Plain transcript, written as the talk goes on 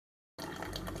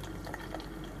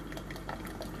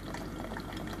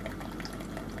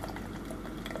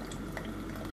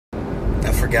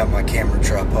forgot my camera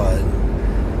tripod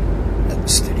at the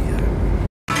studio.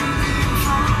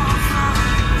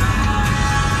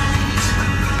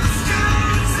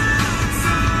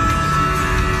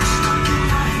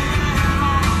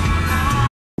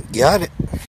 Got it.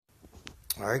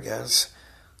 Alright guys,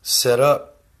 set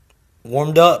up,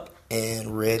 warmed up,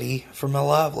 and ready for my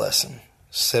live lesson.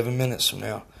 7 minutes from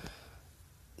now.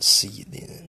 See you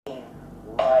then.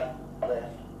 Right,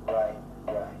 left, right,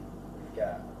 right. We've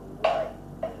got right,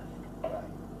 left, right,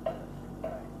 left,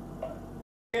 right, right.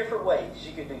 Different ways.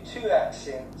 You could do 2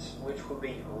 accents, which would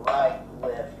be right,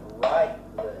 left, right,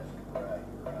 left, right,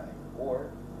 right.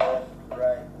 Or left,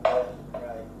 right, left,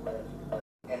 right, left, left.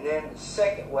 And then the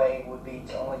second way would be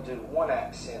to only do 1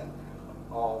 accent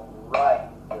on right,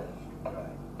 left, right,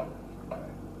 left,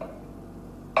 right, right.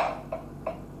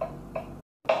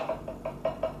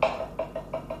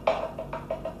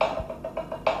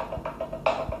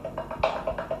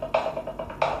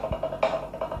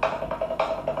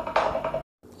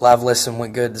 Live lesson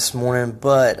went good this morning,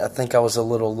 but I think I was a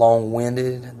little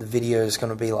long-winded. The video is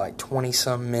going to be like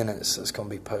 20-some minutes that's going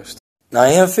to be posted. Now, I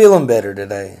am feeling better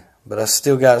today, but I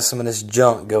still got some of this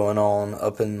junk going on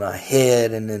up in my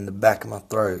head and in the back of my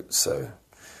throat, so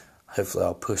hopefully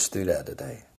I'll push through that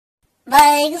today.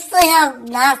 Man, you see how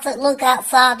nice it look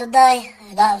outside today?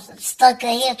 And I was stuck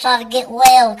in here trying to get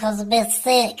well because I've been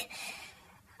sick.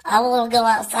 I want to go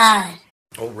outside.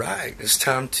 Alright, it's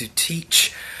time to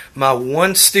teach my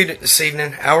one student this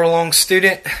evening, hour-long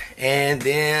student, and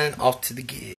then off to the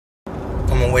gig.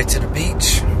 On my way to the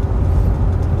beach.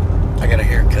 I got a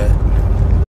haircut.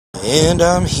 And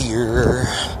I'm here.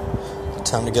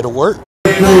 Time to go to work.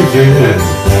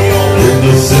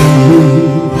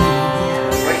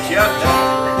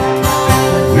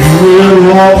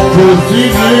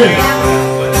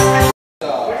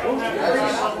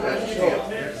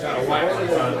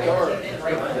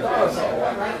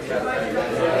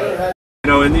 You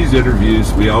know, in these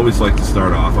interviews, we always like to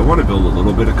start off. I want to build a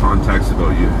little bit of context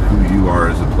about you, who you are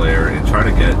as a player, and try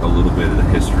to get a little bit of the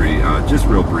history, just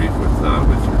real brief with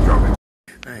your drumming.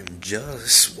 I'm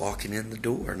just walking in the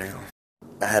door now.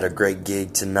 I had a great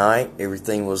gig tonight.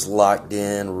 Everything was locked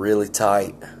in really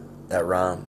tight. That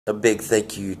rhymed. A big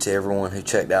thank you to everyone who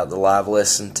checked out the live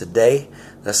lesson today.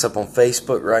 That's up on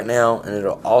Facebook right now, and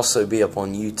it'll also be up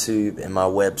on YouTube and my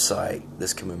website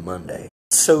this coming Monday.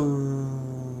 So,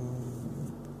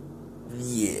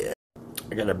 yeah.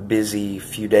 I got a busy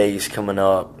few days coming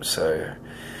up, so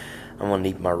I'm going to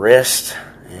need my rest,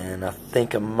 and I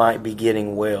think I might be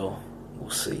getting well. We'll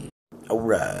see.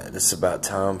 Alright, it's about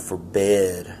time for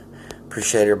bed.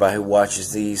 Appreciate everybody who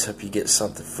watches these. Hope you get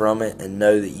something from it and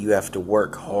know that you have to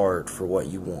work hard for what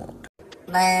you want.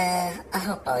 Man, I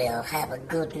hope all y'all have a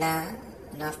good night,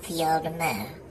 and I'll see y'all tonight.